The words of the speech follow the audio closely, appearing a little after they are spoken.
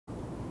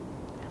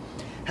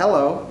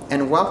Hello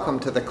and welcome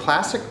to the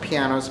Classic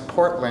Pianos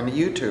Portland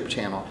YouTube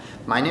channel.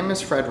 My name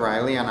is Fred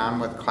Riley and I'm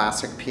with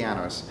Classic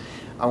Pianos.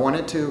 I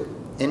wanted to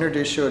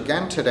introduce you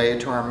again today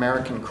to our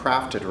American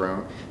Crafted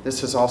room.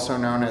 This is also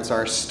known as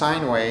our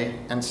Steinway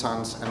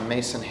Sons and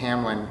Mason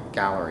Hamlin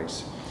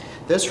galleries.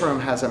 This room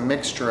has a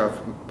mixture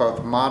of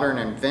both modern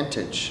and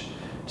vintage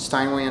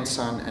Steinway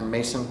Son and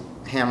Mason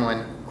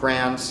Hamlin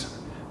grands,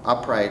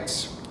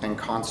 uprights, and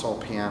console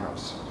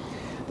pianos.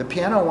 The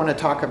piano I want to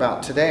talk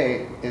about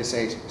today is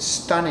a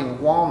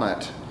stunning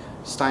walnut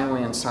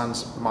Steinway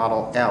Sons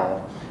Model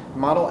L.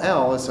 Model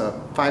L is a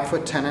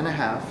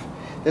 5'10½".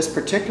 This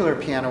particular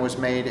piano was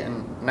made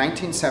in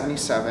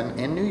 1977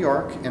 in New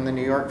York, in the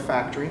New York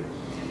factory.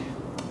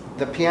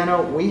 The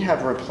piano, we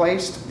have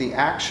replaced the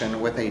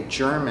action with a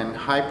German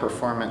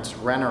high-performance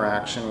Renner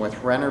action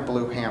with Renner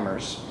blue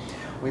hammers.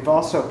 We've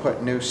also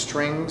put new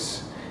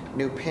strings,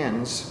 new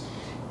pins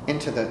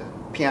into the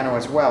piano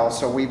as well,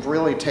 so we've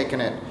really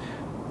taken it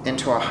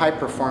into a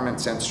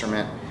high-performance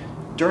instrument.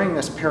 During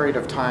this period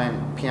of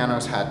time,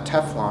 pianos had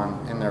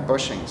Teflon in their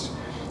bushings.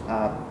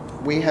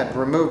 We had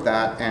removed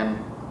that and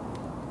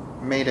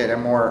made it a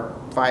more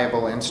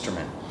viable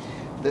instrument.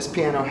 This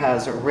piano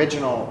has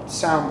original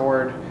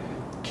soundboard,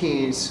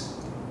 keys,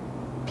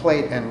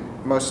 plate, and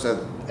most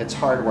of its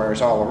hardware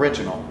is all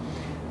original.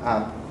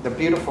 The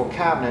beautiful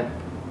cabinet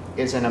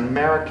is an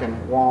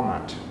American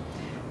walnut.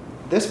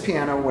 This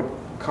piano would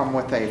come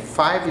with a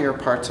 5-year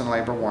parts and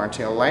labor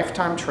warranty, a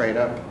lifetime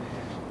trade-up,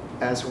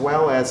 as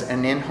well as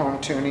an in-home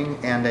tuning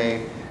and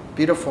a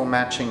beautiful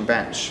matching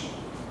bench.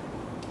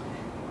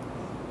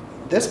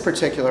 This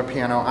particular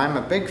piano I'm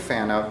a big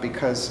fan of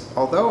because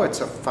although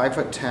it's a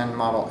 5'10"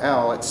 Model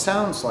L, it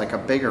sounds like a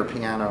bigger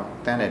piano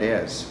than it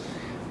is.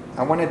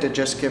 I wanted to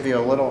just give you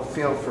a little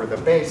feel for the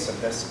bass of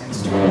this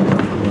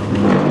instrument.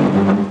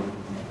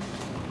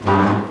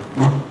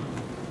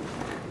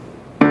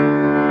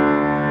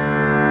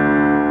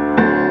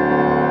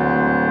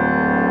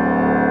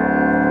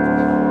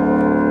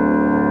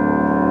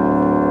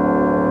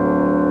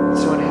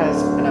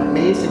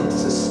 Amazing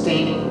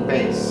sustaining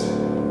bass,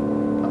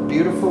 a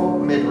beautiful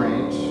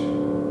mid-range,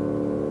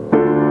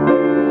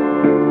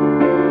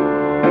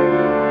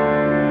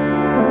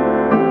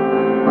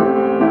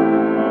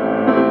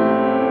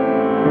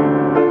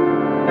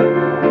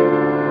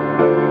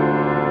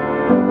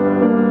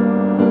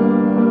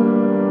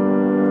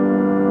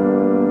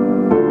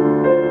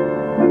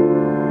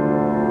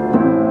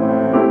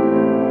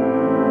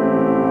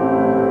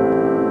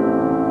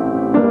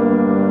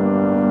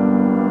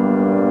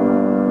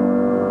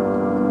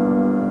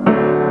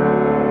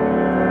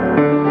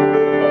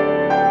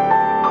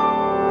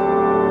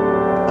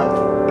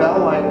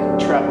 bell-like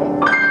treble,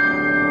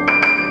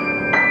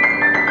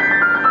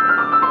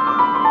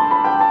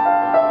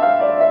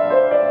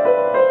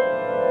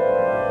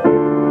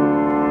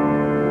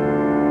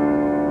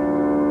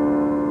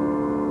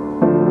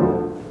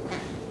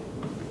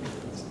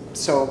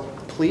 so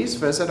please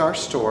visit our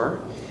store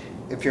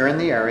if you're in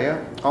the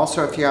area.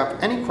 Also, if you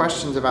have any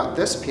questions about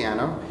this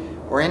piano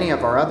or any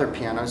of our other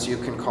pianos, you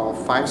can call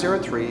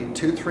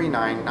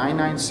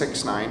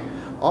 503-239-9969.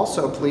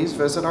 Also, please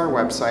visit our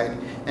website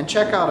and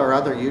check out our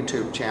other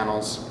YouTube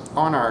channels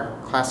on our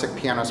Classic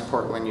Pianos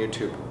Portland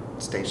YouTube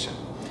station.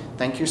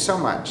 Thank you so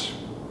much.